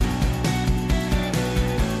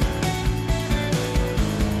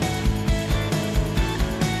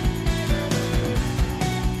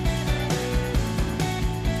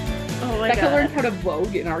also learned how to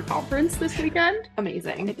Vogue in our conference this weekend.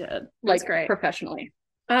 Amazing. I did. Like, Great. professionally.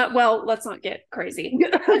 Well, let's not get crazy.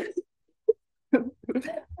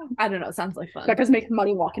 I don't know. It sounds like fun. Becca's making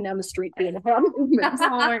money walking down the street doing the hand movements.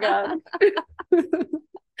 Oh my God.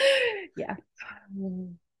 Yeah.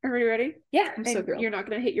 Are we ready? Yeah. I'm so thrilled. You're not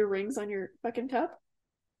going to hit your rings on your fucking cup?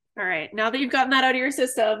 All right. Now that you've gotten that out of your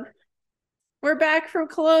system, we're back from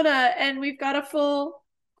Kelowna and we've got a full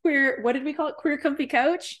queer, what did we call it? Queer comfy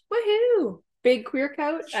couch? Woohoo! Big queer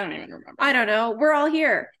couch? I don't even remember. I don't know. We're all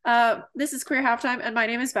here. This is Queer Halftime and my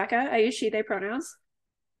name is Becca. I use she, they pronouns.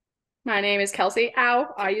 My name is Kelsey. Ow.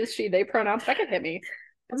 I use she, they pronouns. Becca hit me.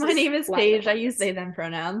 My name is Paige. I use they, them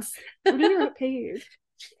pronouns. What did your page?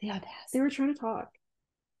 The audacity. They were trying to talk.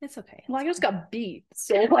 It's okay. Well, I just got beat.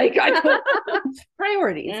 So, like, I don't...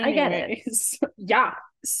 Priorities. I get it. Anyways. Yeah.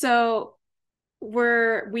 So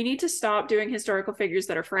we need to stop doing historical figures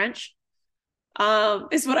that are French.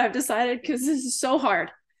 Is what I've decided because this is so hard.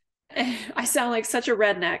 I sound like such a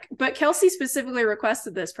redneck. But Kelsey specifically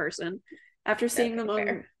requested this person after seeing them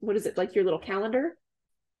on, what is it, like your little calendar?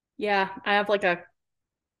 Yeah. I have like a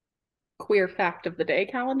queer fact of the day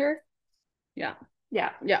calendar. Yeah. Yeah.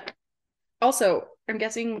 Yeah. Also, I'm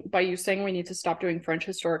guessing by you saying we need to stop doing French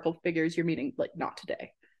historical figures, you're meaning like not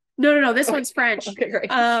today. No. This one's French. Okay, great.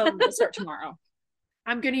 We'll start tomorrow.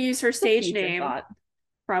 I'm gonna use her stage name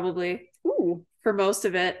probably for most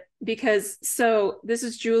of it because this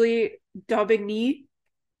is Julie Daubigny.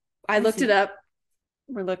 I looked it up.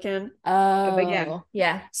 We're looking. Oh,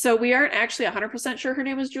 yeah. So we aren't actually 100% sure her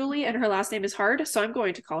name is Julie and her last name is Hard. So I'm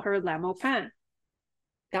going to call her La Maupin.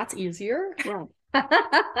 That's easier. Yeah.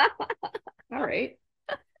 All right.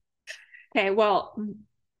 Okay, well,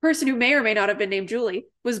 person who may or may not have been named Julie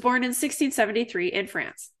was born in 1673 in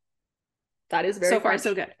France. That is very so far French.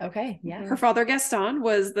 so good. Okay, yeah. Her father Gaston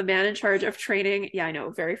was the man in charge of training. Yeah, I know,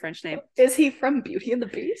 very French name. Is he from Beauty and the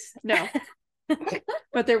Beast? No.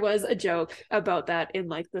 But there was a joke about that in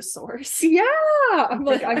like the source. Yeah. I'm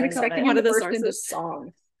expecting one one of of the the in the sources.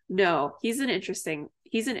 song. No, he's an interesting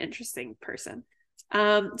person.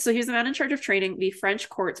 So he was the man in charge of training the French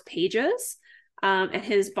court's pages. And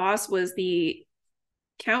his boss was the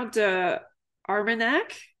Count de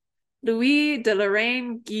Armagnac, Louis de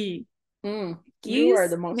Lorraine Guy. You are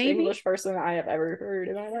the most English person I have ever heard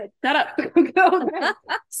in my life. Shut up.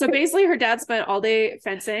 So basically her dad spent all day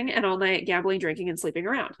fencing and all night gambling, drinking, and sleeping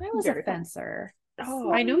around. I was a fencer.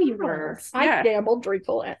 Oh, I know you were. I gambled,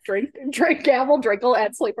 drinkle, and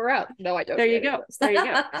sleep around. No, I don't. There you go.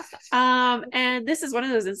 And this is one of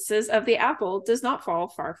those instances of the apple does not fall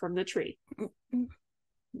far from the tree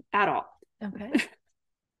at all. Okay.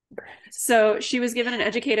 So she was given an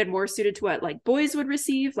educated more suited to what like boys would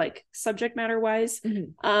receive, like subject matter wise.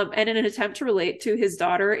 And in an attempt to relate to his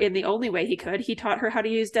daughter in the only way he could, he taught her how to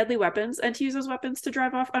use deadly weapons and to use those weapons to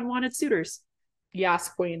drive off unwanted suitors. Yes,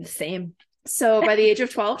 queen. Same. So by the age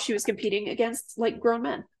of 12, she was competing against like grown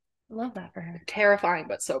men. I love that for her. Terrifying,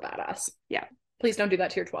 but so badass. Yeah. Please don't do that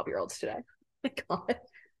to your 12-year-olds today. My God.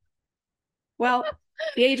 Well,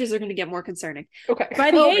 the ages are going to get more concerning. Okay.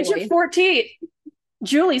 By the age of 14,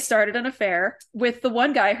 Julie started an affair with the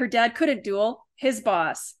one guy her dad couldn't duel, his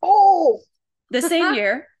boss. Oh! The same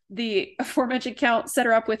year, the aforementioned Count set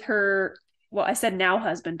her up with her, well, I said now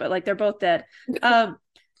husband, but like they're both dead. Her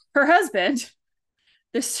husband,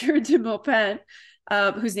 the Sieur de Maupin,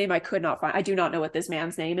 whose name I could not find. I do not know what this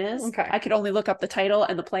man's name is. Okay. I could only look up the title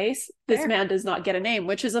and the place. This man does not get a name,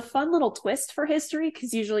 which is a fun little twist for history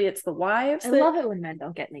because usually it's the wives. I love it when men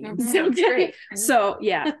don't get names. So great. So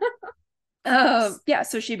yeah.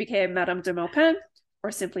 So she became Madame de Maupin,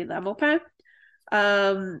 or simply La Maupin.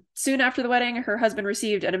 Soon after the wedding, her husband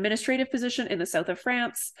received an administrative position in the south of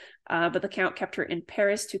France, but the Count kept her in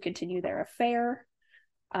Paris to continue their affair.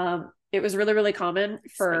 It was really, really common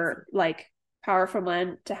for like powerful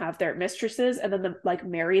men to have their mistresses and then like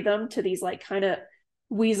marry them to these like kind of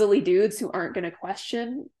weaselly dudes who aren't going to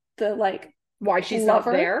question the like why she's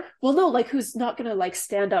lover. Not there. Well, no, like who's not going to like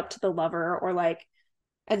stand up to the lover or like.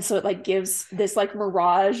 And so it like gives this like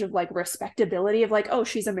mirage of like respectability of like, oh,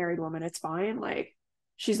 she's a married woman. It's fine. Like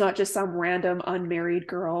she's not just some random unmarried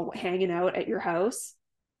girl hanging out at your house.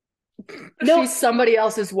 No, she's somebody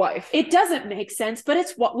else's wife. It doesn't make sense, but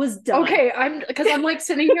it's what was done. Okay, I'm like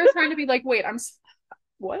sitting here trying to be like, wait,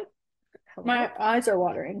 what? Hello? My eyes are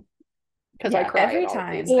watering because I cry every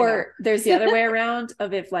time. Or there's the other way around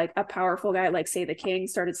of if like a powerful guy, like say the king,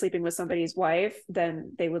 started sleeping with somebody's wife,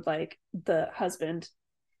 then they would like the husband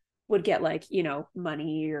would get like, you know,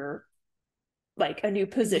 money or like a new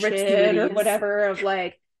position or whatever of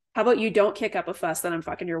like, how about you don't kick up a fuss that I'm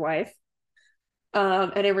fucking your wife?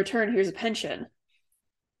 And in return, here's a pension.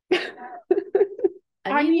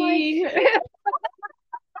 I mean,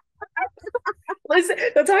 listen,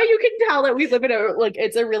 that's how you can tell that we live in a like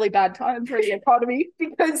it's a really bad time for the economy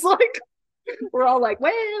because like we're all like,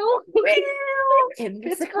 well, In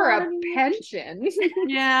this it's for a economy, pension.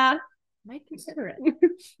 Yeah. might consider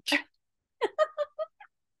it.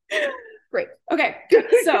 Great. Okay.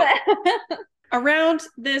 So around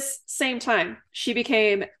this same time, she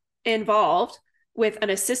became involved with an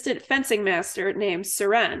assistant fencing master named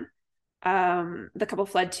Seren. The couple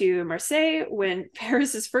fled to Marseille when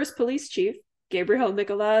Paris's first police chief, Gabriel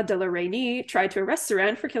Nicolas de la Reynie, tried to arrest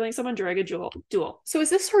Seren for killing someone during a duel. So is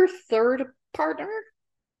this her third partner?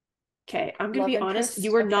 Okay, I'm going to Love be honest. interest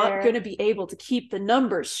You are not affair. going to be able to keep the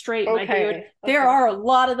numbers straight, my Okay, dude. There okay. are a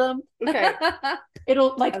lot of them. Okay.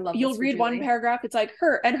 It'll like I love you'll this for read one Julie. paragraph. It's like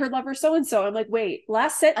her and her lover so and so. I'm like, wait, two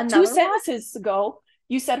Another one? sentences ago,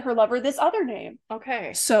 you said her lover this other name.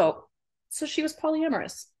 Okay. So she was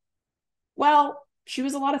polyamorous. well, she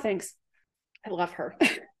was a lot of things. I love her.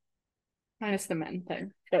 Minus the men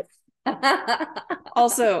thing. But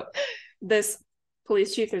Also, this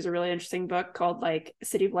police chief, there's a really interesting book called like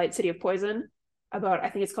City of Light, City of Poison about, I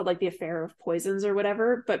think it's called like the Affair of Poisons or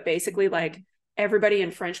whatever, but basically like everybody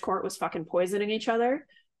in French court was fucking poisoning each other,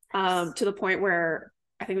 to the point where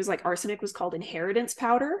I think it was like arsenic was called inheritance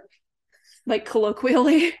powder, like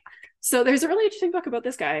colloquially. So there's a really interesting book about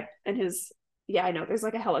this guy and his, yeah, I know, there's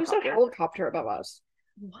like a there's helicopter. a helicopter above us.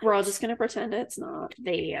 We're all just gonna pretend it's not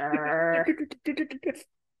there.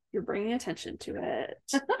 You're bringing attention to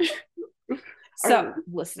it. So Our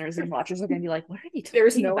listeners and watchers are going to be like, what are you talking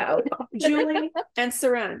There's no about? Julie and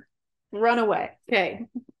Seren run away. Okay.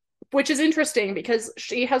 Which is interesting because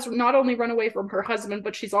she has not only run away from her husband,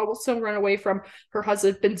 but she's also run away from her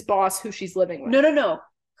husband's boss, who she's living with. No.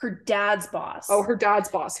 Her dad's boss. Oh, her dad's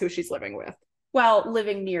boss, who she's living with. Well,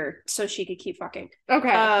 living near so she could keep fucking. Okay.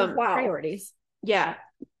 Wow. Priorities. Yeah.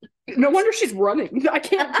 No wonder she's running. I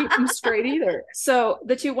can't keep them straight either. So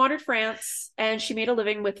the two wandered France and she made a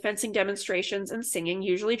living with fencing demonstrations and singing,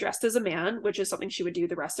 usually dressed as a man, which is something she would do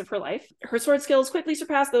the rest of her life. Her sword skills quickly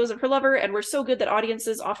surpassed those of her lover and were so good that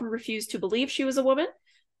audiences often refused to believe she was a woman.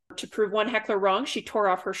 To prove one heckler wrong, she tore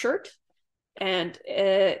off her shirt, and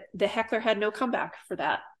the heckler had no comeback for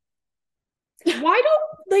that. Why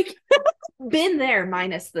don't like Been there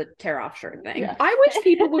minus the tear off shirt thing. Yeah. I wish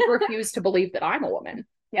people would refuse to believe that I'm a woman.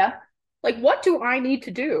 Yeah. Like, what do I need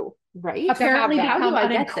to do? Right? Apparently that. become How an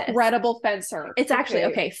do I get this? incredible fencer. It's actually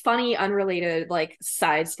Okay. okay, funny, unrelated, like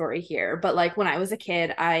side story here. But like when I was a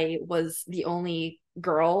kid, I was the only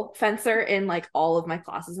girl fencer in like all of my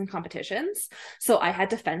classes and competitions. So I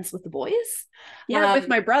had to fence with the boys. Yeah, with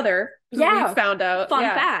my brother. Who yeah. we found out. Fun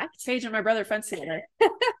yeah. fact. Paige and my brother fenced together.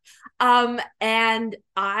 And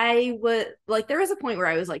I would like there was a point where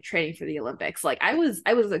I was like training for the Olympics. Like I was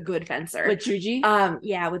a good fencer. With Juji.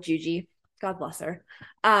 Yeah, with Juji. God bless her.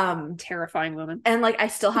 Terrifying woman. And like I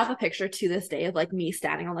still have a picture to this day of like me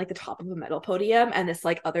standing on like the top of a metal podium and this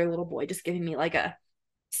like other little boy just giving me like a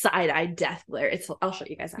side-eyed death glare. I'll show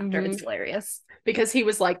you guys after. Mhm. It's hilarious. Because he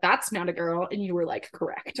was like, "That's not a girl," and you were like,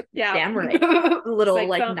 "Correct." Yeah. Damn right. Little It's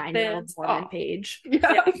like like 9-year-old something's Mormon off. page.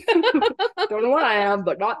 Yeah. Don't know what I am,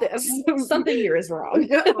 but not this. Something here is wrong.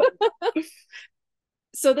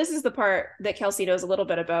 So this is the part that Kelsey knows a little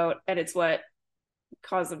bit about, and it's what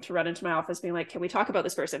caused them to run into my office being like, can we talk about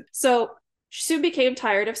this person? So she soon became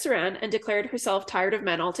tired of Seren and declared herself tired of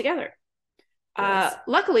men altogether. Yes.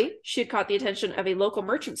 Luckily, she had caught the attention of a local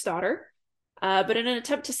merchant's daughter, but in an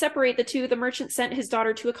attempt to separate the two, the merchant sent his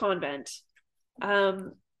daughter to a convent.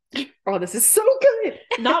 Oh, this is so good.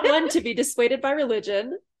 Not one to be dissuaded by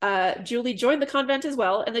religion, Julie joined the convent as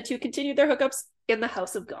well, and the two continued their hookups in the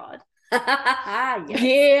house of God. Yes.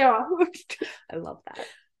 Yeah. I love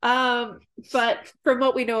that. But from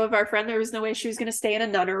what we know of our friend, there was no way she was going to stay in a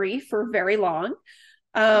nunnery for very long.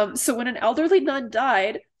 So when an elderly nun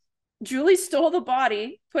died, Julie stole the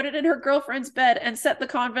body, put it in her girlfriend's bed, and set the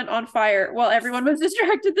convent on fire. While everyone was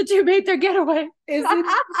distracted, the two made their getaway. Is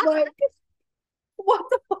it like what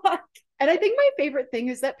the fuck? And I think my favorite thing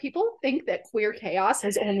is that people think that queer chaos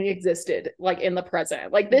has only existed like in the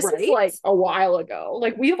present. Like this is Right? like a while ago.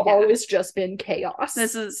 Like we have Yeah. always just been chaos.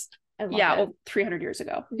 This is, I love yeah, it. well, 300 years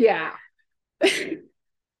ago. Yeah.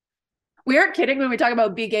 We aren't kidding when we talk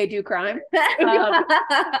about be gay, do crime.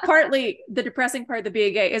 Partly the depressing part that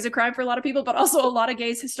being gay is a crime for a lot of people, but also a lot of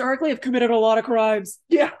gays historically have committed a lot of crimes.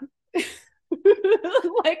 Yeah.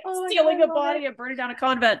 Like Oh my stealing God, a body and burning down a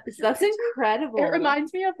convent. That's incredible. It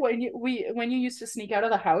reminds me of when you used to sneak out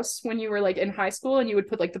of the house when you were like in high school and you would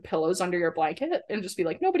put like the pillows under your blanket and just be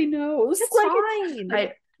like, nobody knows. It's Like,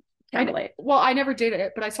 fine. Candlelight. Well, I never did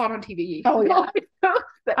it, but I saw it on TV. Oh, yeah.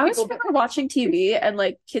 I was People watching TV and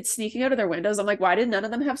like kids sneaking out of their windows. I'm like, why did none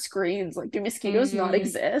of them have screens? Like, do mosquitoes not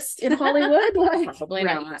exist in Hollywood? Like, probably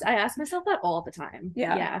Right. not. I ask myself that all the time.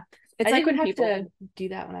 Yeah. Yeah. It's I like didn't when have people to do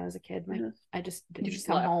that when I was a kid. Like Mhm. I just You didn't just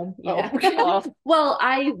come left. home. Oh, Yeah. okay. Well,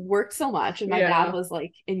 I worked so much and my Yeah. dad was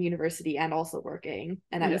like in university and also working.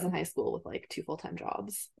 And I was Yeah. in high school with like 2 full-time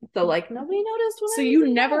jobs. So like nobody noticed when So I was you at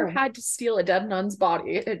never home. had to steal a dead nun's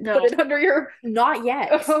body and No. put it under your Not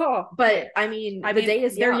yet. oh But I mean, the day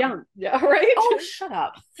is they're young. young. yeah, right? Oh, shut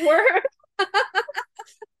up. We're-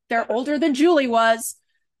 They're older than Julie was.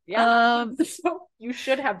 yeah. So you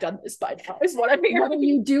should have done this by now, is what I'm What are hearing.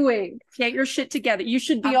 you doing? Get your shit together. You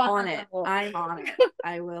should be I'm on that it. level. I'm on it.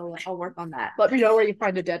 I'll work on that. Let me know where you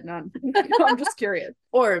find a dead nun. I'm just curious.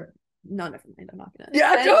 Or no, never mind. I'm not gonna.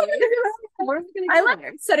 Yeah, Anyway, don't- we're gonna I go like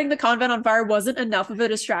there. setting the convent on fire wasn't enough of a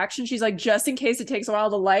distraction. She's like, just in case it takes a while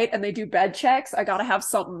to light and they do bed checks, I gotta have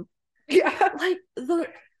something. Yeah. Like the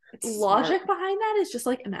logic behind that is just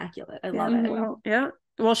like immaculate. I love it. Well, yeah.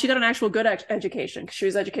 Well, she got an actual good education because she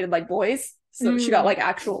was educated like boys. So she got like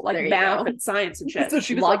actual There like you math go. and science and shit. So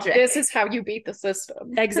she was Logic. like, this is how you beat the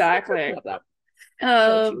system. Exactly. Love that.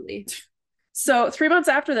 Go, Julie. So 3 months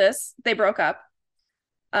after this, they broke up.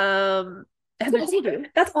 And then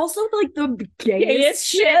That's also like the gayest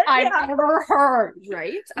shit I've ever heard.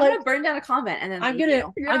 Right? I'm Like, gonna burn down a convent and then I'm leave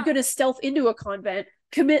gonna you. I'm gonna stealth into a convent,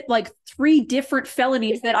 commit like 3 different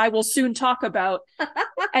felonies that I will soon talk about,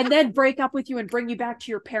 and then break up with you and bring you back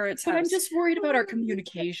to your parents' But house. I'm just worried about our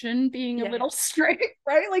communication being Yeah. a little straight,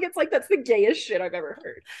 right? Like it's like that's the gayest shit I've ever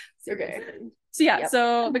heard. Okay. So yeah, Yep.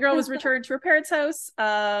 so the girl was returned to her parents' house,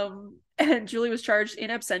 and Julie was charged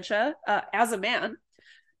in absentia as a man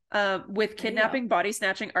with kidnapping, body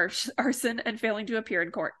snatching, arson, and failing to appear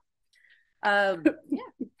in court. Yeah,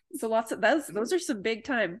 so lots of those are some big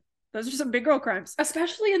time. Those are some big girl crimes.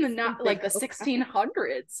 Especially in the Big like the girl.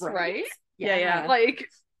 1600s, right? Yeah. Like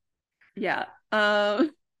Yeah. Well,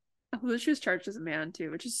 she was charged as a man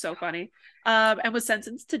too, which is so funny. And was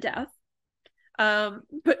sentenced to death.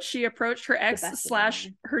 But she approached her ex best slash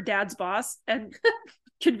her dad's boss and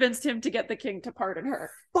convinced him to get the king to pardon her.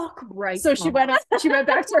 fuck right. So she went back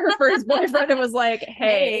to her first boyfriend and was like,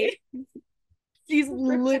 "Hey, She's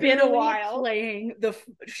literally a while. playing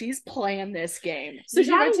she's playing this game. So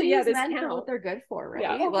she went to these this men for town, what they're good for, right?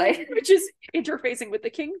 yeah, Like which is interfacing with the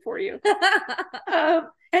king for you."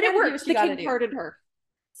 And it Gotta do worked. what The you gotta king do. pardoned her.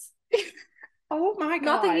 Oh my god.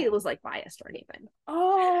 not that he was like biased or anything.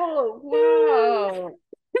 Oh wow.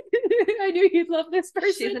 I knew you'd love this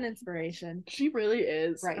person. She's an inspiration. She really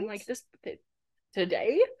is. Right. I'm like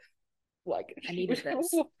today, like I needed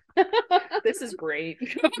this. This is great.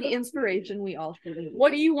 The inspiration we all truly need.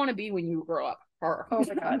 What do you want to be when you grow up? Her. Oh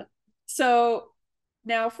my god. So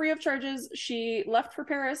now, free of charges, she left for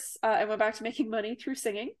Paris and went back to making money through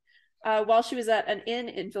singing. While she was at an inn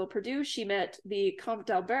in Villeperdue, she met the Comte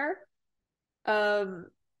d'Albert,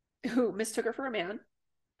 who mistook her for a man.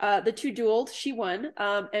 The two dueled. She won,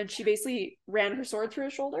 and she basically ran her sword through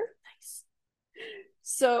his shoulder. Nice.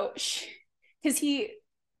 So, because I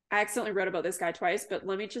accidentally wrote about this guy twice, but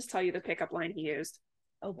let me just tell you the pickup line he used.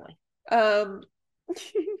 Oh boy.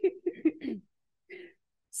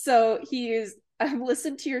 So he used, "I've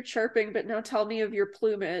listened to your chirping, but now tell me of your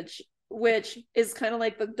plumage," which is kind of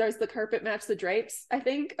like does the carpet match the drapes, I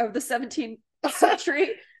think, of the 17th century.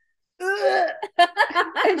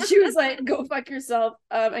 And she was like, "Go fuck yourself."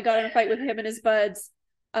 I got in a fight with him and his buds.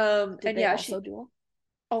 Did And they yeah, also duel?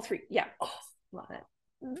 all 3, yeah. Oh, love it.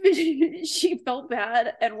 She felt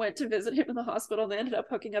bad and went to visit him in the hospital, and they ended up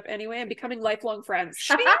hooking up anyway and becoming lifelong friends.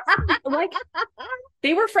 Like,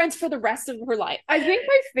 they were friends for the rest of her life. I think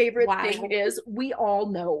my favorite Wow. thing is we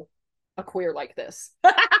all know a queer like this.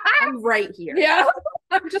 I'm right here. Yeah.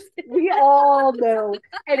 We all know.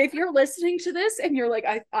 And if you're listening to this and you're like,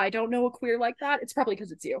 I don't know a queer like that, it's probably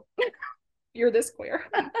because it's you. You're this queer.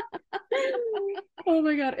 Oh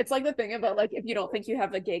my god. It's like the thing about like, if you don't think you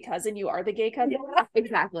have a gay cousin, you are the gay cousin. Yeah,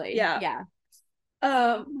 exactly. Yeah.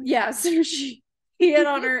 Yeah, so he hit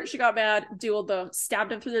on her, she got mad, dueled them,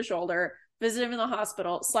 stabbed him through the shoulder, visited him in the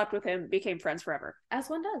hospital, slept with him, became friends forever. As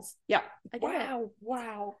one does. Yeah. I get it.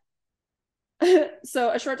 Wow.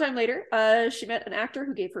 So a short time later, she met an actor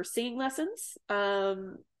who gave her singing lessons.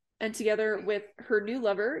 And together with her new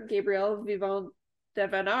lover, Gabriel Vivant de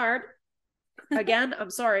Venard. Again,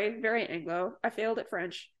 I'm sorry, very Anglo. I failed at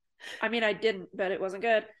French. I mean, I didn't, but it wasn't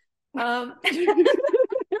good.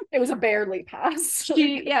 It was a barely pass.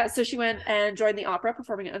 So she went and joined the opera,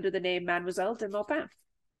 performing under the name Mademoiselle de Maupin.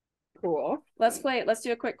 Cool. Let's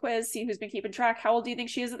do a quick quiz, see who's been keeping track. How old do you think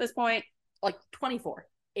she is at this point? Like 24.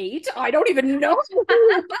 8? I don't even know.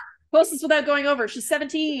 Closest without going over. She's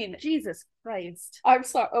 17. Jesus Christ. I'm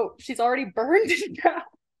sorry. Oh, she's already burned down.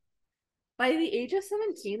 By the age of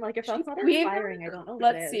 17, like if that's not We- inspiring, I don't know.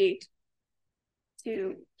 Let's see.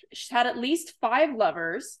 She's had at least 5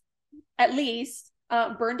 lovers, at least.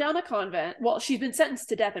 Burned down a convent. Well, she's been sentenced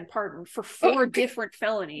to death and pardoned for 4 different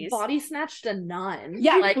felonies. Body snatched a nun.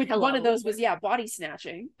 Yeah, like one of those was body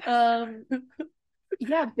snatching.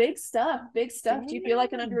 Yeah, big stuff. Big stuff. Do you feel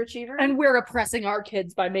like an underachiever? And we're oppressing our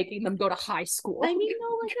kids by making them go to high school. I mean,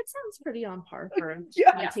 no, like it sounds pretty on par for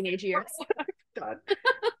my teenage years. God.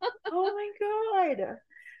 Oh my God.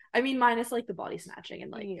 I mean, minus like the body snatching and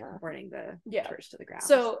like burning the church to the ground.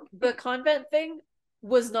 So the convent thing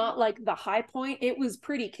was not like the high point. It was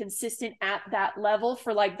pretty consistent at that level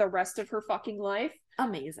for like the rest of her fucking life.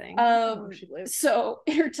 Amazing. So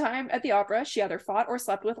in her time at the opera, she either fought or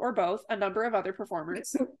slept with or both a number of other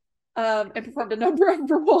performers, and performed a number of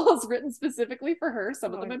roles written specifically for her,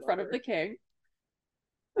 some of them in front of the king.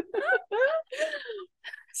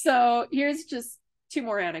 So here's just 2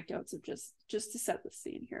 more anecdotes of just to set the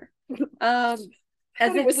scene here.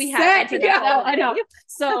 As if we had I know.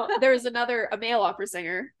 So there was a male opera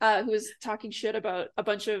singer who was talking shit about a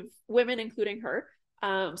bunch of women, including her.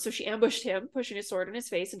 So she ambushed him, pushing his sword in his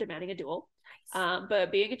face and demanding a duel. Nice.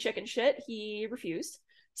 But being a chicken shit, he refused.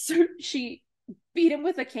 So she beat him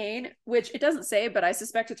with a cane, which it doesn't say, but I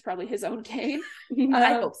suspect it's probably his own cane.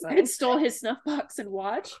 I hope so. And stole his snuff box and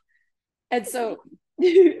watch. And so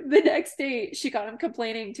the next day, she got him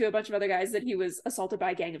complaining to a bunch of other guys that he was assaulted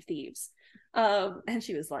by a gang of thieves. And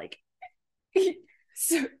she was like,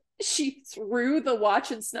 so she threw the watch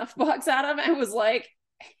and snuff box at him and was like,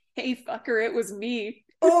 "Hey, fucker, it was me."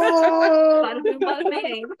 Oh,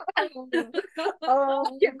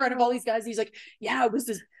 in front of all these guys, he's like, "Yeah, it was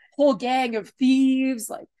this whole gang of thieves,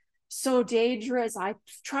 like so dangerous. I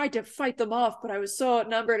tried to fight them off, but I was so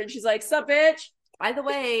outnumbered." And she's like, "Sup, bitch? By the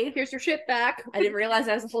way, here's your shit back. I didn't realize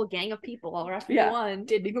that was a whole gang of people all after one.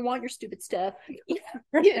 Didn't even want your stupid stuff."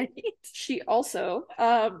 Right. She also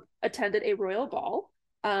attended a royal ball.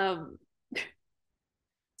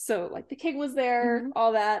 So like the king was there,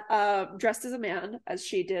 all that, dressed as a man, as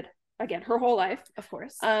she did again her whole life, of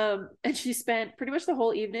course. And she spent pretty much the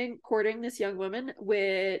whole evening courting this young woman,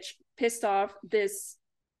 which pissed off this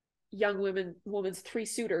young woman's 3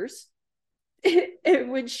 suitors.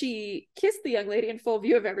 And when she kissed the young lady in full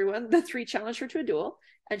view of everyone, the 3 challenged her to a duel,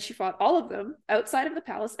 and she fought all of them outside of the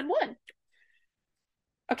palace and won.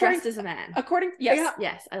 Dressed as a man.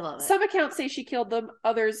 Yes, I love it. Some accounts say she killed them,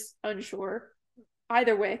 others unsure.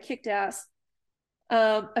 Either way, kicked ass.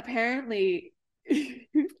 Apparently,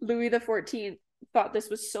 Louis XIV thought this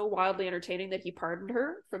was so wildly entertaining that he pardoned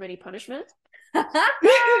her from any punishment.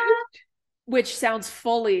 Which sounds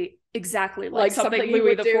fully exactly like something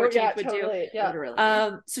Louis XIV would do. Yeah. Literally.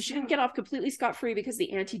 So she didn't get off completely scot-free because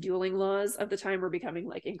the anti-dueling laws of the time were becoming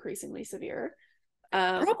like increasingly severe.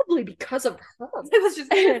 Probably because of her. It was just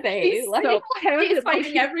gonna say, like, he's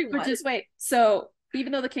fighting everyone. But just wait. So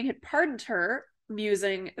even though the king had pardoned her,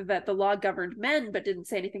 musing that the law governed men but didn't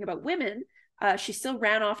say anything about women, she still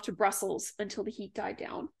ran off to Brussels until the heat died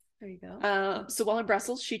down. There you go. So while in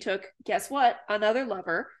Brussels, she took, guess what, another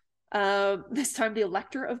lover. This time the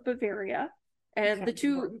Elector of Bavaria, and the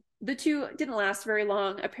two didn't last very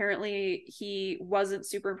long. Apparently he wasn't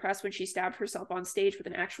super impressed when she stabbed herself on stage with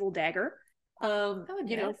an actual dagger,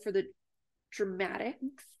 you know, for the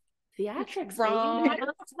dramatics, theatrics, wrong.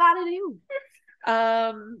 What's that to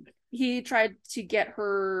do? He tried to get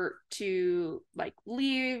her to like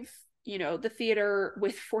leave, you know, the theater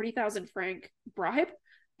with 40,000 franc bribe,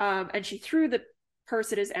 and she threw the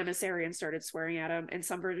purse at his emissary and started swearing at him. And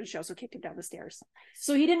some versions, she also kicked him down the stairs.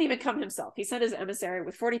 So he didn't even come himself. He sent his emissary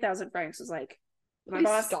with 40,000 francs. Was like, my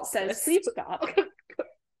boss says, please stop.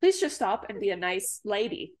 Please just stop and be a nice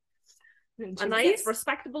lady. A nice,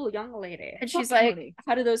 respectable young lady. And she's like,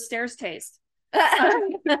 how do those stairs taste?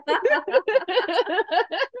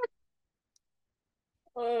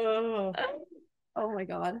 Oh my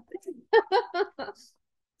God.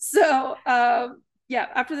 So, yeah,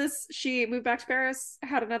 after this, she moved back to Paris,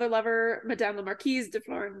 had another lover, Madame la Marquise de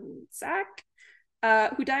Florensac,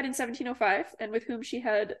 who died in 1705, and with whom she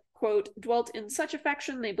had, quote, dwelt in such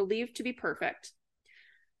affection they believed to be perfect.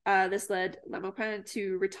 This led La Maupin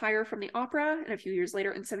to retire from the opera, and a few years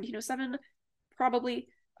later, in 1707, probably,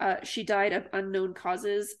 she died of unknown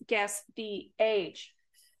causes. Guess the age.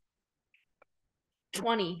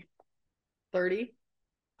 20. 30.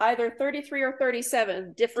 Either 33 or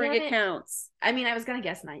 37, differing accounts. I mean, I was gonna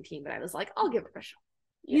guess 19, but I was like, I'll give her a shot.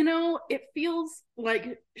 You know, it feels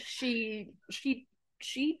like she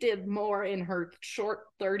she did more in her short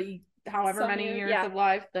 30 however many years yeah. of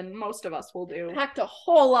life than most of us will do Packed a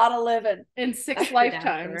whole lot of living in 6 Especially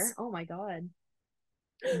lifetimes. after. Oh my god.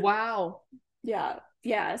 Wow.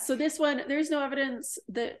 Yeah. So this one, there's no evidence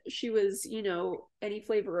that she was, you know, any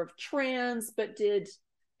flavor of trans, but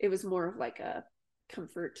it was more of like a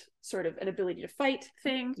comfort, sort of an ability to fight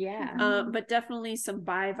thing. Yeah. But definitely some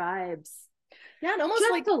bi vibes. Yeah, and almost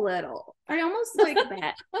Just like a little. I almost like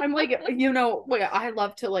that. I'm like, you know, like I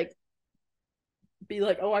love to like be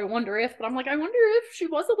like, oh, I wonder if, but I'm like, I wonder if she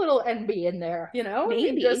was a little NB in there, you know? Maybe.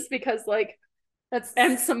 I mean, just because like that's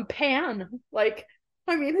and some pan. Like,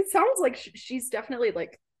 I mean, it sounds like she's definitely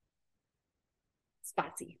like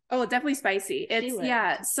spicy. Oh, definitely spicy. It's lived.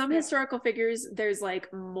 yeah, some historical figures, there's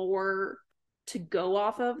like more to go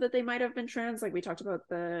off of that they might have been trans. Like we talked about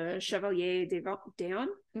the Chevalier d'Eon,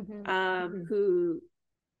 who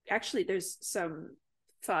actually there's some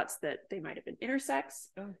thoughts that they might have been intersex.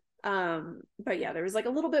 But yeah, there was like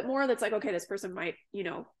a little bit more that's like, okay, this person might, you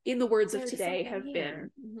know, in the words of today have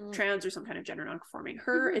been trans or some kind of gender non-conforming.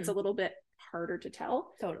 It's a little bit harder to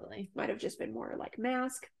tell. Totally. Might have just been more like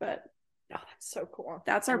mask, but oh, that's so cool.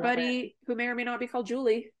 That's our buddy who may or may not be called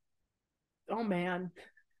Julie. Oh man.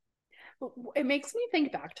 It makes me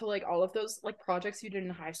think back to like all of those like projects you did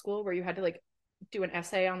in high school where you had to like do an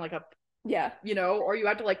essay on like a you know, or you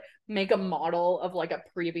had to like make a model of like a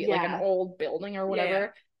previous like an old building or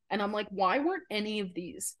whatever. And I'm like, why weren't any of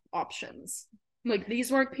these options? Like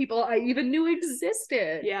these weren't people I even knew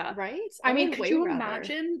existed. Yeah. Right? I mean, could you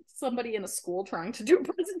imagine somebody in a school trying to do a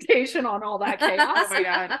presentation on all that chaos? Oh my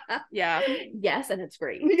god. Yeah. Yes, and it's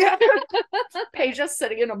great. Yeah. Paige just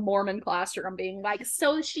sitting in a Mormon classroom being like,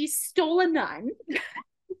 so she stole a nun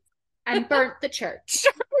and burnt the church.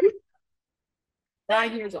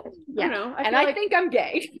 9 years old. Yeah. You know, I think I'm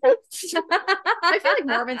gay. I feel like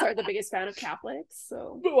Mormons are the biggest fan of Catholics.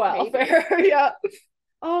 So well, fair. Yeah.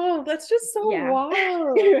 Oh, that's just so wild.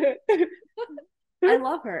 I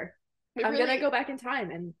love her. I'm really... gonna go back in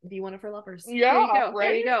time and be one of her lovers. Yeah,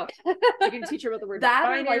 there you go. You can teach her about the word that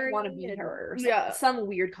binary. I like want to be her. Some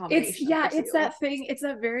weird combination. It's that thing. It's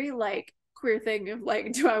that very like queer thing of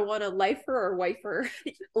like, do I want to life her or wife her?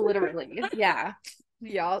 Literally. Yeah.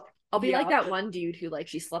 Yeah. I'll be like that one dude who like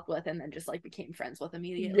she slept with and then just like became friends with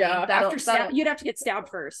immediately. Yeah. You'd have to get stabbed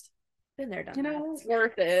first. Been there, done you that. know, it's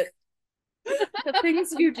worth it. The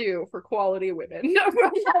things you do for quality women.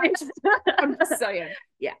 I'm just saying.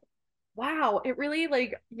 Yeah. Wow. It really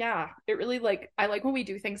like, I like when we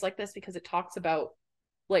do things like this because it talks about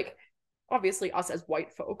like obviously us as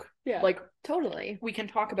white folk. Yeah. Like totally. We can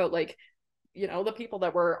talk about like, you know, the people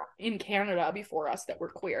that were in Canada before us that were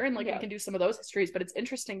queer and like we can do some of those histories, but it's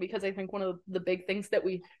interesting because I think one of the big things that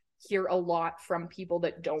we hear a lot from people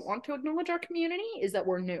that don't want to acknowledge our community is that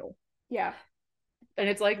we're new. Yeah. And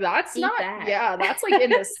it's like, that's Eat not, that. yeah, that's like in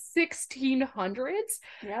the 1600s.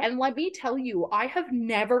 Yeah. And let me tell you, I have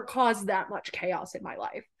never caused that much chaos in my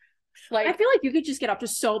life. Like, I feel like you could just get up to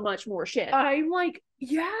so much more shit. I'm like,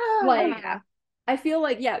 yeah. Like, I feel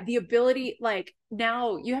like, the ability, like,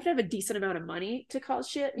 now you have to have a decent amount of money to cause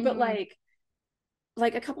shit, but like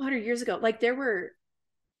a couple hundred years ago, like, there were,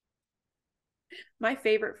 my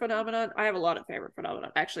favorite phenomenon, I have a lot of favorite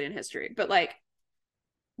phenomenon, actually, in history, but, like,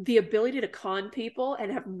 the ability to con people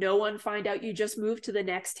and have no one find out you just moved to the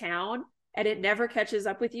next town and it never catches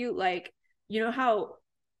up with you, like, you know how,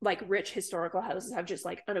 like, rich historical houses have just,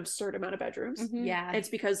 like, an absurd amount of bedrooms? Yeah. It's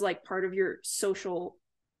because, like, part of your social,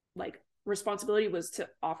 like, responsibility was to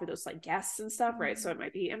offer those like guests and stuff, right? So it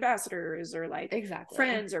might be ambassadors or like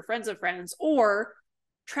friends or friends of friends or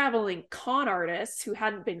traveling con artists who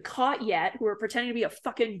hadn't been caught yet, who were pretending to be a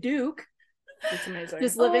fucking duke. It's amazing.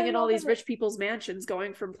 Just living in all these rich people's mansions,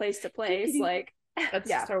 going from place to place. Like,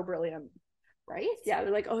 that's so brilliant, right? Yeah,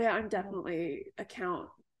 they're like, oh yeah, I'm definitely a count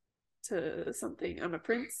to something. I'm a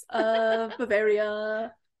prince of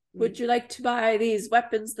Bavaria. Would you like to buy these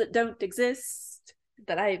weapons that don't exist?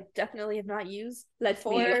 That I definitely have not used. Let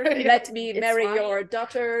me marry your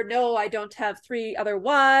daughter. No, I don't have 3 other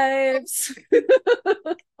wives.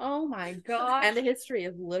 Oh my god. And the history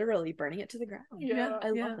of literally burning it to the ground. I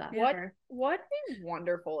love that. What a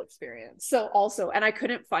wonderful experience. So also, and I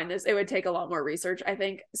couldn't find this, it would take a lot more research, I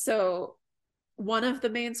think. So one of the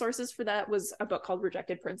main sources for that was a book called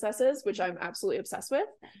Rejected Princesses, which I'm absolutely obsessed with.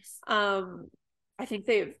 Nice. I think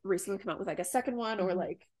they've recently come out with like a second one or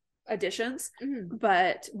like additions,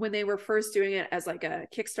 but when they were first doing it as like a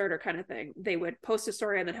Kickstarter kind of thing, they would post a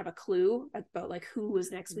story and then have a clue about like who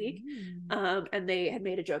was next week, and they had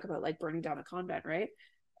made a joke about like burning down a convent, right?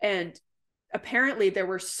 And apparently there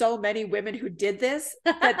were so many women who did this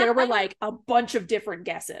that there were like a bunch of different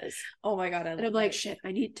guesses. Oh my God. And I'm like, shit,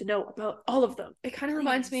 I need to know about all of them. It kind of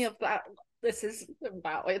reminds me of that. This is,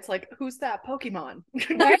 wow, it's like, who's that Pokemon?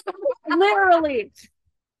 Literally.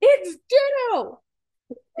 It's Ditto.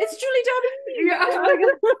 It's Julie W.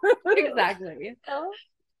 Yeah. Exactly.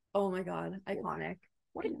 Oh my God. Iconic.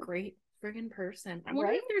 What a great friggin' person. I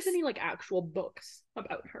wonder Right? if there's any like actual books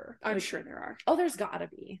about her. I'm Like, sure there are. Oh, there's gotta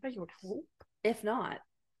be. I would hope. If not,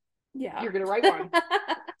 Yeah. You're gonna write one.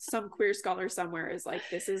 Some queer scholar somewhere is like,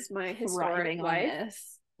 this is my historic thriving on life.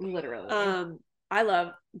 this. Literally. I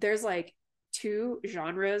love, there's like 2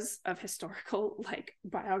 genres of historical like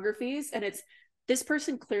biographies, and it's this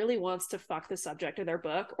person clearly wants to fuck the subject of their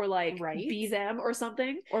book or like be them or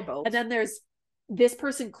something, or both. and then there's this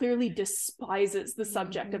person clearly despises the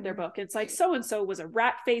subject of their book. It's like, so and so was a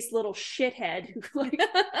rat-faced little shithead who like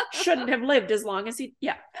shouldn't have lived as long as he.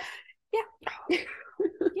 Yeah.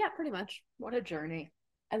 Yeah, pretty much. What a journey.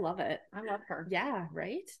 I love it. I love her. Yeah,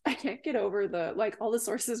 right? I can't get over the like, all the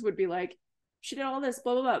sources would be like, she did all this,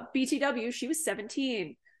 blah blah blah. BTW, she was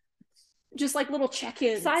 17. Just like little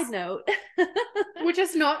check-ins. Side note. Which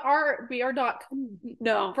is not we are not,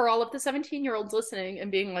 No. for all of the 17-year-olds listening and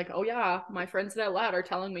being like, oh yeah, my friends that out loud are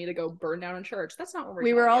telling me to go burn down in church. That's not what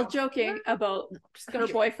We were all you. joking about her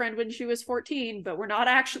boyfriend when she was 14, but we're not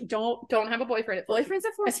actually, don't Have a boyfriend at 14. Boyfriends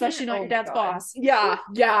at 14. especially not Oh your my dad's God. boss.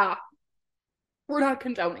 Yeah. We're not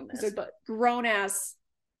condoning this, He's a but grown ass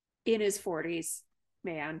in his 40s,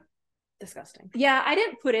 man. Disgusting. Yeah, I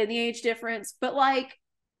didn't put in the age difference, but like,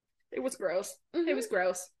 it was gross. Mm-hmm. It was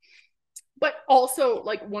gross. But also,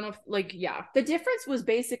 like, one of, like, yeah. the difference was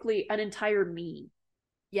basically an entire me.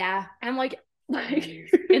 Yeah. And, like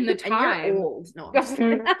in the time. And you're old. No.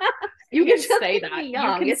 You You're can just say making that. me You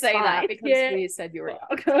young. can It's say that fine. because Yeah. we said you were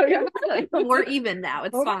young. We're even now.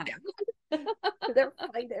 It's fine. They're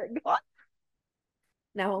fighting.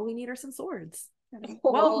 Now all we need are some swords.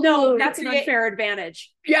 Well, no, that's an unfair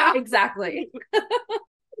advantage. Yeah. Exactly.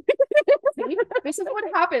 This is what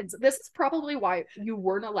happens. This is probably why we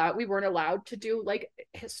weren't allowed to do like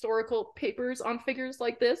historical papers on figures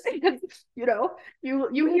like this. You know, you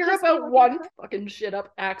hear about one fucking shit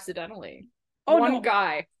up accidentally. Oh, one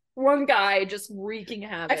no. guy just wreaking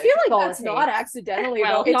havoc. I feel like all that's it not takes. accidentally.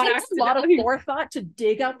 Well, Though. It not takes a lot of accidentally. forethought to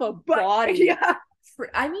dig up a body. Yeah.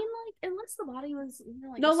 I mean, like, unless the body was, you know,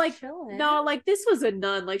 like, No, just like, chilling. no, like this was a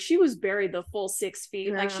nun. Like she was buried the full 6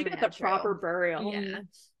 feet. Like she got Yeah, the proper true. burial. Yeah.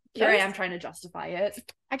 Here I am trying to justify it.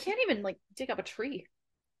 I can't even like dig up a tree.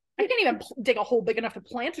 I can't even dig a hole big enough to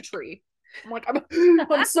plant a tree. I'm like,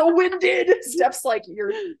 I'm so winded. Steps like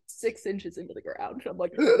you're 6 inches into the ground. I'm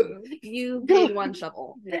like, You made one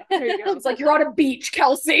shovel. yeah, there you go. It's like you're on a beach,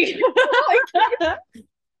 Kelsey.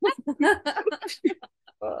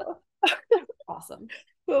 Awesome.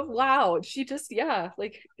 Wow, she just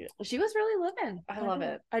like She was really living. I love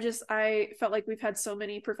it. I felt like we've had so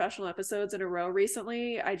many professional episodes in a row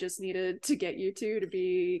recently. I just needed to get you two to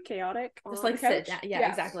be chaotic. Just on like the couch. sit down. Yeah,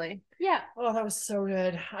 exactly. Yeah. Oh, that was so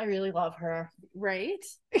good. I really love her. Right?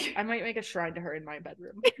 I might make a shrine to her in my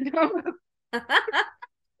bedroom.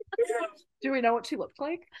 Do we know what she looked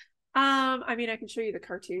like? I mean, I can show you the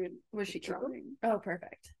cartoon. Was she cute? drawing Oh,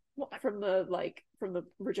 perfect. from the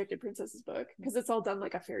Rejected Princess's book, because it's all done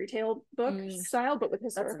like a fairy tale book Mm. style, but with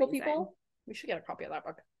historical amazing. people. We should get a copy of that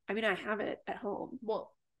book. I mean, I have it at home.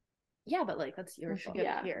 Well, yeah, but like that's your We should book. get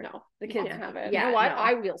Yeah, it here. no, The you kids can't have it. Yeah, you know what? no.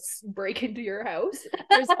 I will break into your house.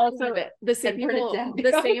 There's also Leave it. the same And burn it people. down.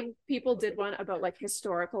 The same people did one about like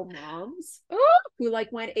historical moms who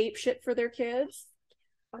like went ape shit for their kids.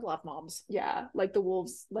 I love moms. Yeah, like the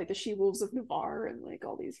wolves, like the she wolves of Navarre, and like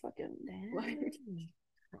all these fucking like.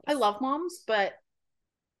 I love moms, but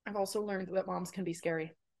I've also learned that moms can be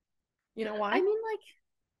scary. You know why? I mean, like,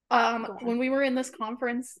 go ahead. When we were in this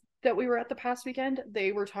conference that we were at the past weekend,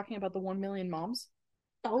 they were talking about the 1 million moms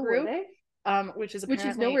Oh, group, were they? which is Which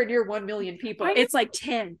is nowhere near 1 million people. I know. It's like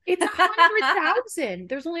 10. It's 100,000.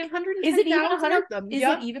 There's only 110,000 Is it even of 100? them. Is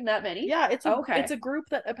Yeah. it even that many? Yeah, it's Okay. it's a group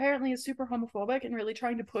that apparently is super homophobic and really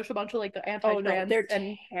trying to push a bunch of like the Oh anti-trans no, they're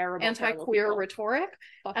and terrible, anti-queer terrible rhetoric.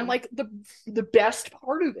 people. And like the best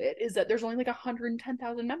part of it is that there's only like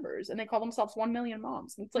 110,000 members, and they call themselves 1 million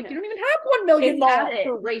moms. And it's like Yeah. you don't even have 1 million it's moms.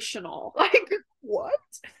 aspirational. Like what?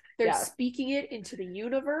 They're Yeah. speaking it into the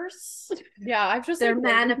universe. Yeah, I've just they're like,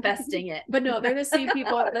 manifesting it. But no, they're the same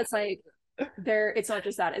people that's like it's not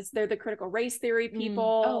just that. They're the critical race theory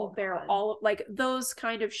people. Oh, they're God. all like those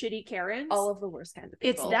kind of shitty Karens. All of the worst kinds of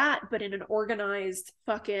people. It's that, but in an organized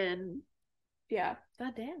fucking God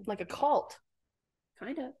damn. like a cult.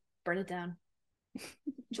 kind of. Burn it down.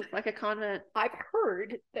 Just like a convent. I've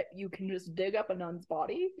heard that you can just dig up a nun's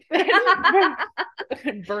body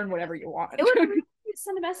and burn whatever you want. It would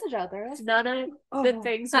send a message out there. None of the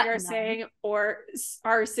things we are saying or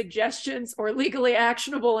are suggestions or legally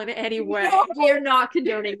actionable in any way. No, we are not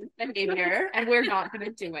condoning this behavior, and we're not going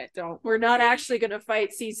to do it. We're not actually going to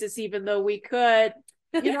fight CSIS, even though we could.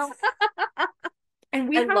 You know, and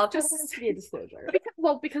we love to be a disclosure.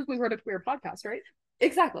 Because we wrote a queer podcast, right?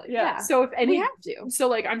 Exactly. Yeah. So if any, we have to. So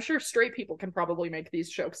like, I'm sure straight people can probably make these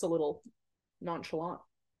jokes a little nonchalant.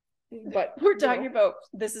 But we're talking about,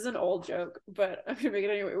 this is an old joke, but I'm gonna make it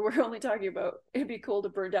anyway. We're only talking about it'd be cool to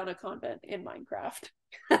burn down a convent in Minecraft.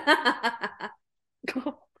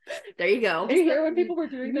 There you go. Did you hear when people were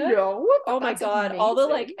doing that? No. Oh my god, amazing. All the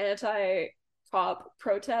like anti-cop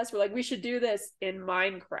protests were like, we should do this in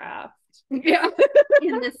Minecraft. Yeah.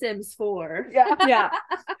 In The Sims 4. Yeah. Yeah.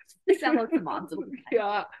 Download the mods.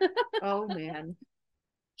 Yeah. Oh man.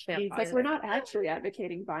 It's like, we're not actually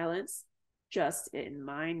advocating violence, just in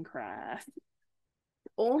Minecraft.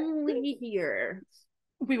 Only here.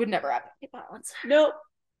 We would never advocate violence. Nope.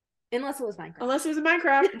 Unless it was Minecraft. Unless it was in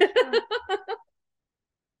Minecraft.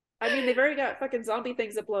 I mean, they've already got fucking zombie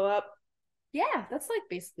things that blow up. Yeah, that's like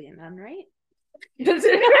basically a nun, right?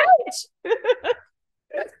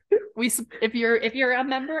 If you're a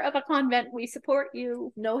member of a convent, we support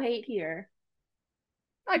you. No hate here.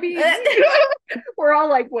 I mean, we're all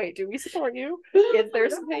like, wait, do we support you? Is there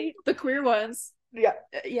some hate? The queer ones. Yeah.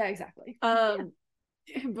 Yeah, exactly.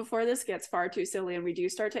 Before this gets far too silly and we do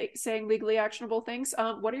start saying legally actionable things,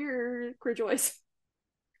 what are your queer joys?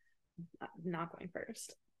 Not going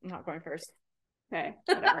first. Okay,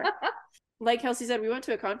 whatever. Like Kelsey said, we went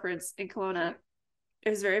to a conference in Kelowna. It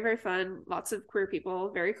was very, very fun. Lots of queer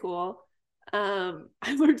people. Very cool. I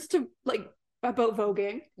learned to about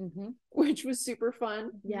voguing, which was super fun.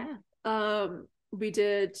 Yeah. We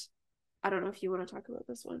did, I don't know if you want to talk about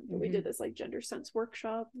this one, but we did this like gender sense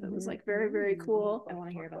workshop that was like very, very cool. I want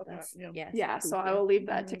to hear about this. Yes. Yeah, so I will leave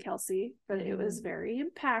that to Kelsey, but it was very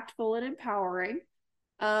impactful and empowering.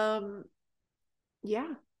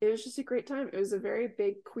 Yeah, it was just a great time. It was a very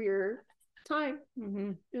big queer time.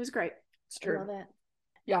 It was great. It's true. I love it.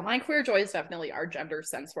 Yeah, my queer joy is definitely our gender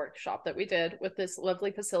sense workshop that we did with this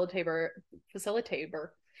lovely facilitator.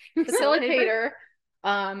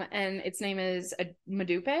 And its name is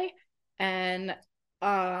Madupe, and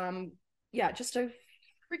yeah, just a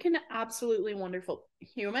freaking absolutely wonderful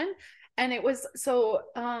human. And it was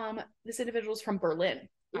this individual's from Berlin,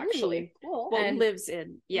 actually. Cool. Well, and lives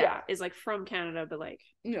in is like from Canada, but like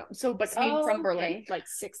but came from Berlin, like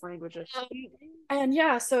 6 languages. And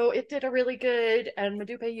yeah, so it did a really good, and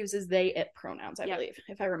Madupe uses they it pronouns, I believe,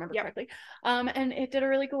 if I remember correctly. And it did a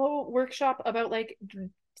really cool workshop about like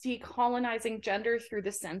decolonizing gender through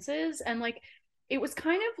the senses, and like it was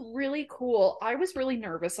kind of really cool. I was really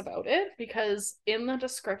nervous about it because in the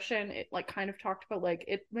description it like kind of talked about like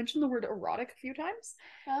it mentioned the word erotic a few times.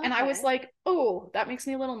 Okay. And I was like, oh, that makes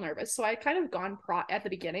me a little nervous. So I kind of gone at the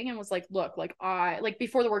beginning and was like, look, like I like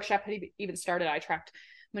before the workshop had even started, I tracked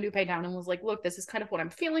Madupe down and was like, look, this is kind of what I'm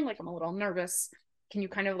feeling, like I'm a little nervous. Can you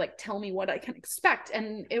kind of like tell me what I can expect?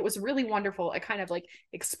 And it was really wonderful. I kind of like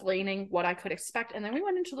explaining what I could expect. And then we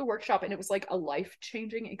went into the workshop and it was like a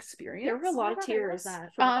life-changing experience. There were a lot of tears from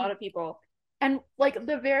a lot of people. And like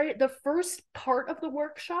the first part of the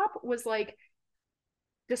workshop was like,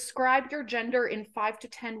 describe your gender in 5 to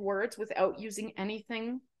 10 words without using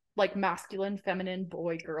anything like masculine, feminine,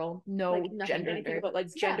 boy, girl, no like gender, but like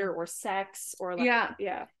gender or sex or like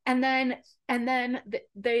yeah. And then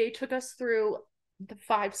they took us through the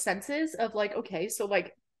 5 senses of like, okay, so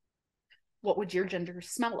like what would your gender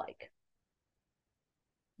smell like?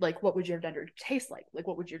 Like what would your gender taste like? Like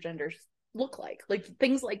what would your gender look like? Like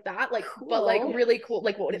things like that, like cool. But like really cool,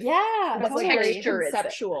 like what would it what texture is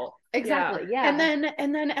conceptual. Exactly. Yeah. And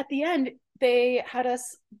then at the end they had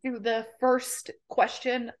us do the first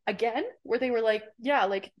question again where they were like, yeah,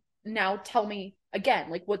 like now tell me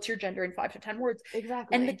again, like what's your gender in 5 to 10 words?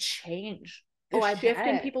 Exactly. And the change, the shift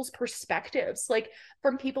in people's perspectives, like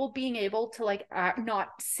from people being able to like not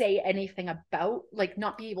say anything about, like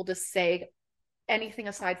not be able to say anything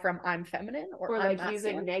aside from I'm feminine or like masculine.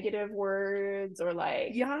 Using negative words or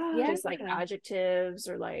like just like adjectives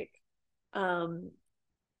or like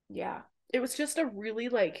it was just a really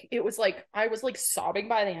like, it was like I was like sobbing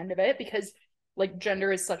by the end of it because like gender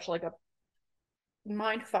is such like a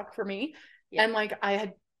mind fuck for me. And like I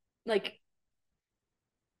had like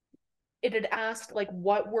it had asked like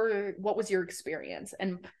what was your experience,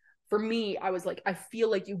 and for me, I was like, I feel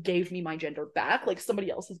like you gave me my gender back. Like somebody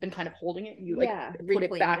else has been kind of holding it and you like put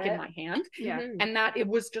it back in my hand. Yeah. And that it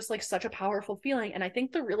was just like such a powerful feeling. And I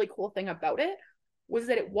think the really cool thing about it was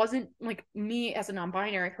that it wasn't like me as a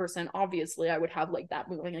non-binary person. Obviously, I would have like that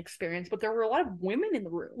moving experience, but there were a lot of women in the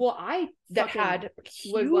room. Well, I that had was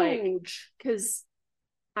huge, because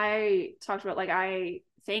I talked about like I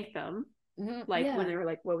thanked them like when they were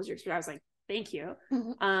like, "What was your experience?" I was like, "Thank you,"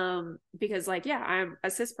 because like I'm a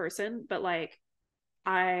cis person, but like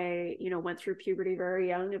I went through puberty very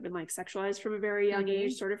young. I've been like sexualized from a very young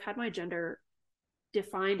age. Sort of had my gender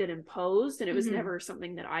defined and imposed, and it was never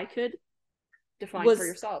something that I could define for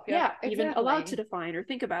yourself. Even allowed to define or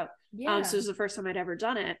think about. So it was the first time I'd ever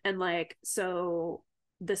done it, and like so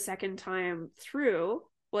the second time through,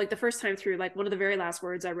 well, like the first time through, like one of the very last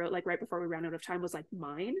words I wrote like right before we ran out of time was like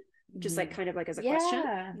mine, just like kind of like as a question.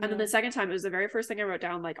 And then the second time, it was the very first thing I wrote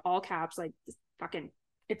down, like all caps, like fucking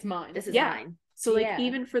it's mine, this is mine. So like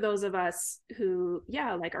even for those of us who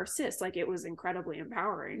like are cis, like it was incredibly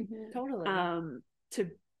empowering totally to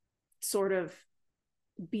sort of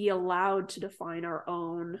be allowed to define our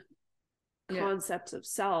own concepts of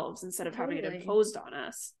selves instead of having it imposed on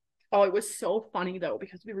us. Oh, it was so funny though,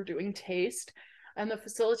 because we were doing taste and the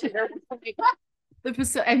facilitator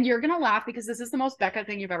and you're gonna laugh because this is the most Becca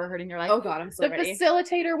thing you've ever heard in your life. Oh god, I'm so ready. The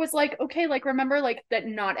facilitator was like, okay, like remember like that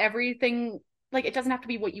not everything, like it doesn't have to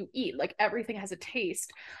be what you eat, like everything has a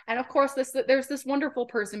taste. And of course there's this wonderful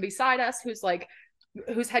person beside us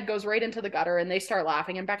whose head goes right into the gutter, and they start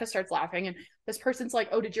laughing, and Becca starts laughing, and this person's like,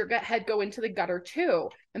 oh, did your head go into the gutter too?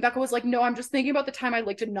 And Becca was like, no, I'm just thinking about the time I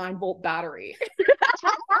licked a 9-volt battery.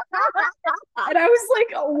 And I was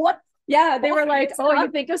like, oh, what? Yeah, they were like, oh,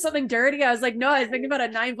 you think of something dirty? I was like, no, I was thinking about a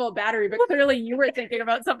 9-volt battery, but clearly you were thinking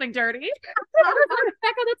about something dirty.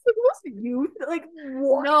 Becca, that's the most youth. Like,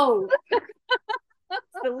 what? No.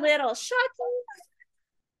 The little shucky.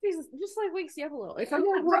 Just like wakes you up a little. It's like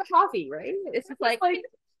coffee, right? It's just like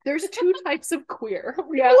there's two types of queer.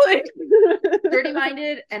 Dirty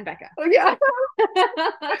minded and Becca. Oh yeah.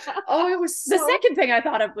 Oh, it was the second thing I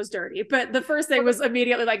thought of was dirty, but the first thing was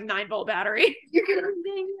immediately like 9-volt battery.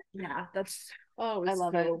 Yeah, that's I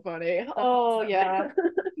love it. So funny. Oh yeah.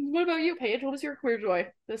 What about you, Paige? What was your queer joy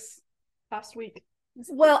this past week?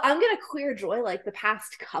 Well, I'm gonna queer joy like the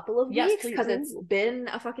past couple of weeks because it's been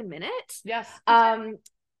a fucking minute. Yes.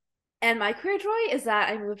 And my queer joy is that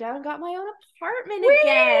I moved out and got my own apartment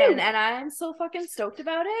again, and I'm so fucking stoked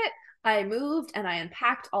about it. I moved and I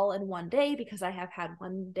unpacked all in one day because I have had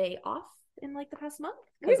one day off in like the past month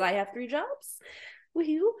because I have 3 jobs.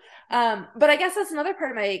 Woohoo. But I guess that's another part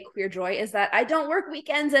of my queer joy is that I don't work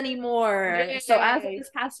weekends anymore. Yay. So as of this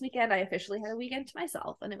past weekend, I officially had a weekend to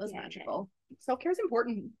myself, and it was magical. Self-care is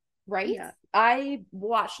important, right? Yeah. I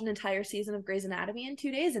watched an entire season of Grey's Anatomy in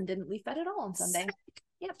 2 days and didn't leave bed at all on Sunday.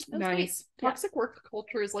 Yep. Nice. Toxic work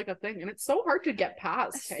culture is like a thing, and it's so hard to get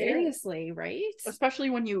past. Seriously, right?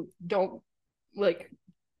 Especially when you don't like.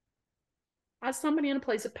 As somebody in a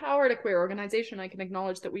place of power at a queer organization, I can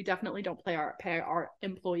acknowledge that we definitely don't pay our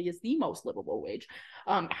employees the most livable wage.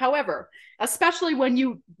 However, especially when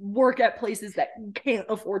you work at places that can't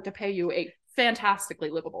afford to pay you a fantastically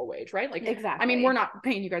livable wage, right? Like, exactly. I mean, we're not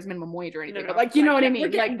paying you guys minimum wage or anything, but like, you know what I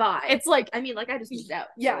mean? Like, by. It's like, I mean, like I just moved out.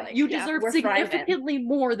 Yeah, so like, you deserve significantly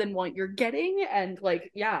more than what you're getting, and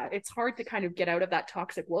like, yeah, it's hard to kind of get out of that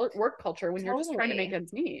toxic work culture when you're just trying to make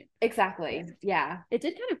ends meet. Exactly. Yeah. It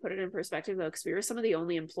did kind of put it in perspective though, because we were some of the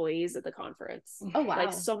only employees at the conference. Oh wow!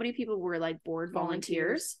 Like so many people were like board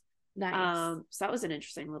volunteers. Nice. So that was an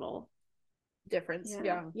interesting little difference.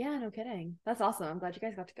 Yeah, no kidding. That's awesome. I'm glad you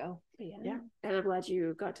guys got to go. Yeah, and I'm glad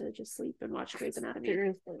you got to just sleep and watch Grey's Anatomy.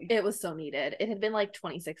 Seriously, it was so needed. It had been like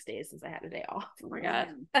 26 days since I had a day off. Oh my god,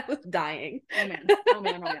 I was dying. Oh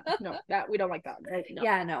man. No, that we don't like that. Right? No.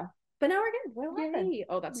 Yeah, no. But now we're good. What happened?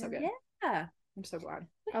 Oh, that's so good. Yeah, I'm so glad.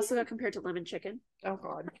 I also got compared to lemon chicken. Oh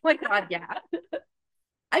god. Oh my god, yeah.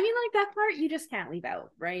 I mean, like that part you just can't leave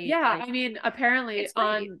out, right? Yeah, like, I mean, apparently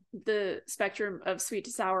on the spectrum of sweet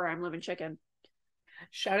to sour, I'm lemon chicken.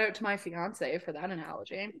 Shout out to my fiance for that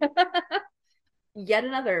analogy. Yet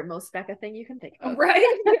another most Becca thing you can think of. Right?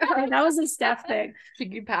 Yeah, that was a Steph thing. She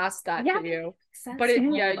could pass that to you. But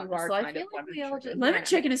you are so kind of lemon chicken. Lemon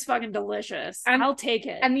chicken is fucking delicious. And I'll take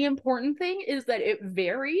it. And the important thing is that it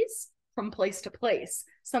varies from place to place.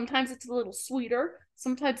 Sometimes it's a little sweeter.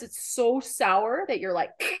 Sometimes it's so sour that you're like,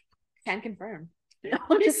 can confirm.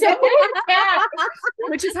 Which is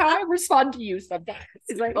how I respond to you sometimes.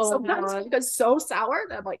 It's like, sometimes it's so sour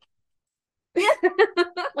that I'm like,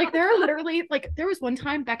 like there are literally like there was one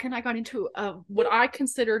time Becca and I got into what I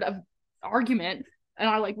considered a argument And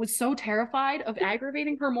I like was so terrified of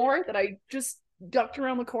aggravating her more that I just ducked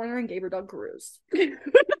around the corner and gave her Dunkaroos.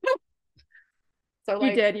 So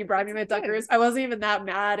like, you did. You brought me my Dunkaroos. I wasn't even that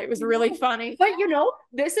mad. It was really funny. But you know,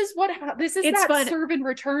 this is It's that fun. serve and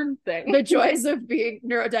return thing. The joys of being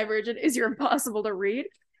neurodivergent is you're impossible to read.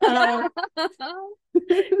 Yeah.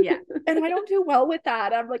 And I don't do well with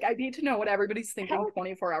that. I'm like, I need to know what everybody's thinking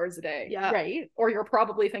 24 hours a day. Yeah. Right. Or you're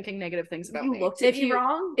probably thinking negative things about You me. looked at me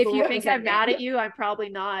wrong. If you What think does that I'm mad mean? at you, I'm probably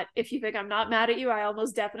not. If you think I'm not mad at you, I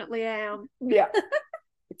almost definitely am. Yeah.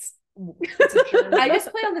 It's a journey. I just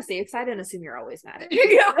play on the safe side and assume you're always mad at me.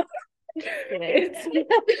 Yeah. It's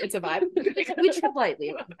It's a vibe. we tread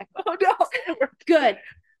lightly. Oh no. Good.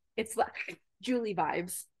 It's like, Julie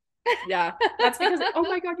vibes. yeah. That's because, oh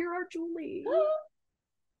my god, you're our Julie.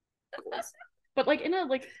 But like in a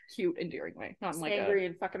like cute, endearing way. Not in like Angry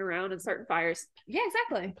and fucking around and starting fires. Yeah,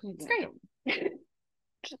 exactly. It's great.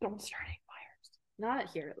 Just don't start any fires. Not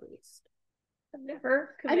here, at least. I've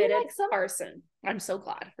never I mean, committed like, some- arson. I'm so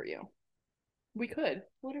glad for you. We could.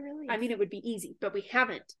 What a relief. I mean, it would be easy, but we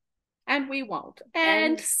haven't. And we won't.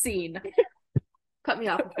 And- And scene. cut me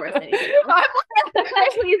off before I say anything else.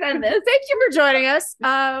 Please end this. Thank you for joining us.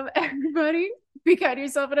 Everybody, be kind to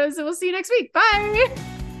yourself and us, and we'll see you next week. Bye.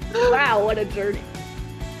 Wow, what a journey.